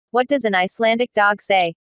What does an Icelandic dog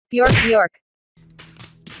say? Bjork Bjork.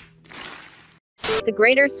 The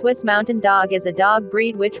Greater Swiss Mountain Dog is a dog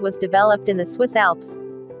breed which was developed in the Swiss Alps.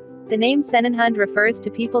 The name Sennenhund refers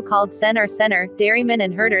to people called Sen or Senner, dairymen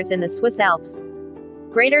and herders in the Swiss Alps.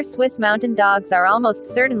 Greater Swiss Mountain Dogs are almost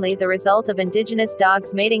certainly the result of indigenous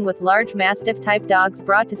dogs mating with large Mastiff-type dogs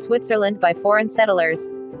brought to Switzerland by foreign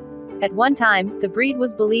settlers. At one time, the breed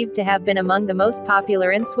was believed to have been among the most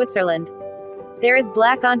popular in Switzerland. There is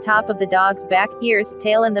black on top of the dog's back, ears,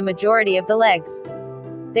 tail and the majority of the legs.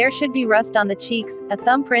 There should be rust on the cheeks, a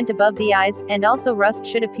thumbprint above the eyes, and also rust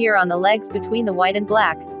should appear on the legs between the white and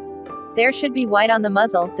black. There should be white on the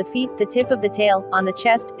muzzle, the feet, the tip of the tail, on the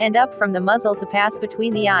chest, and up from the muzzle to pass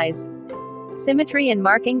between the eyes. Symmetry and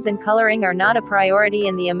markings and coloring are not a priority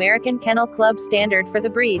in the American Kennel Club standard for the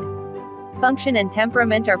breed. Function and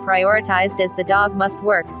temperament are prioritized as the dog must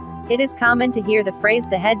work. It is common to hear the phrase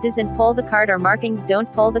 "the head doesn't pull the cart" or "markings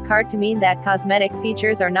don't pull the cart" to mean that cosmetic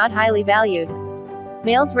features are not highly valued.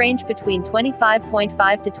 Males range between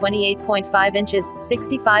 25.5 to 28.5 inches,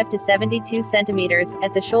 65 to 72 centimeters,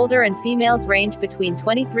 at the shoulder, and females range between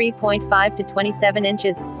 23.5 to 27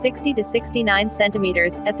 inches, 60 to 69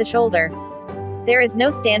 centimeters, at the shoulder. There is no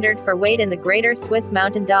standard for weight in the Greater Swiss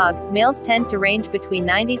Mountain Dog. Males tend to range between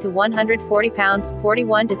 90 to 140 pounds,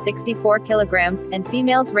 41 to 64 kilograms, and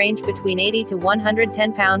females range between 80 to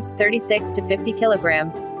 110 pounds, 36 to 50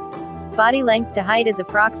 kilograms. Body length to height is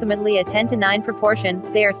approximately a 10 to 9 proportion.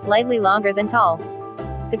 They are slightly longer than tall.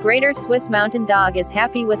 The Greater Swiss Mountain Dog is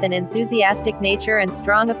happy with an enthusiastic nature and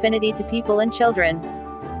strong affinity to people and children.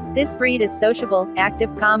 This breed is sociable,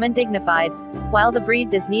 active, calm and dignified. While the breed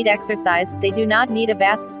does need exercise, they do not need a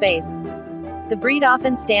vast space. The breed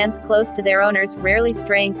often stands close to their owners, rarely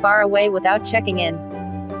straying far away without checking in.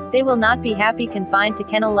 They will not be happy confined to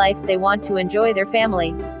kennel life, they want to enjoy their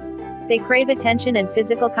family. They crave attention and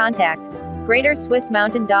physical contact. Greater Swiss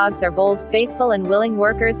Mountain Dogs are bold, faithful and willing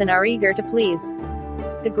workers and are eager to please.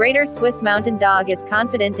 The Greater Swiss Mountain Dog is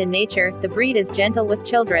confident in nature. The breed is gentle with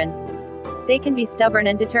children. They can be stubborn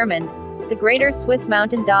and determined. The Greater Swiss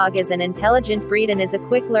Mountain Dog is an intelligent breed and is a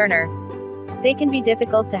quick learner. They can be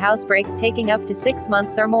difficult to housebreak, taking up to 6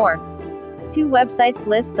 months or more. Two websites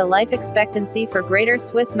list the life expectancy for Greater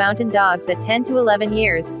Swiss Mountain Dogs at 10 to 11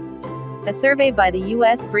 years. A survey by the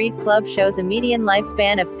U.S. Breed Club shows a median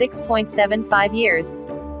lifespan of 6.75 years.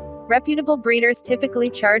 Reputable breeders typically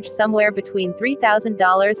charge somewhere between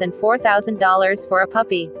 $3,000 and $4,000 for a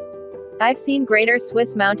puppy. I've seen Greater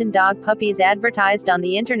Swiss Mountain Dog puppies advertised on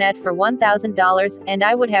the internet for $1,000, and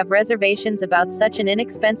I would have reservations about such an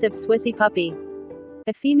inexpensive Swissy puppy.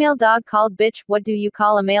 A female dog called Bitch. What do you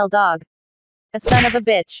call a male dog? A son of a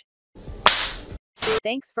bitch.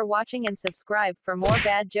 Thanks for watching and subscribe for more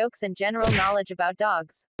bad jokes and general knowledge about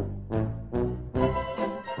dogs.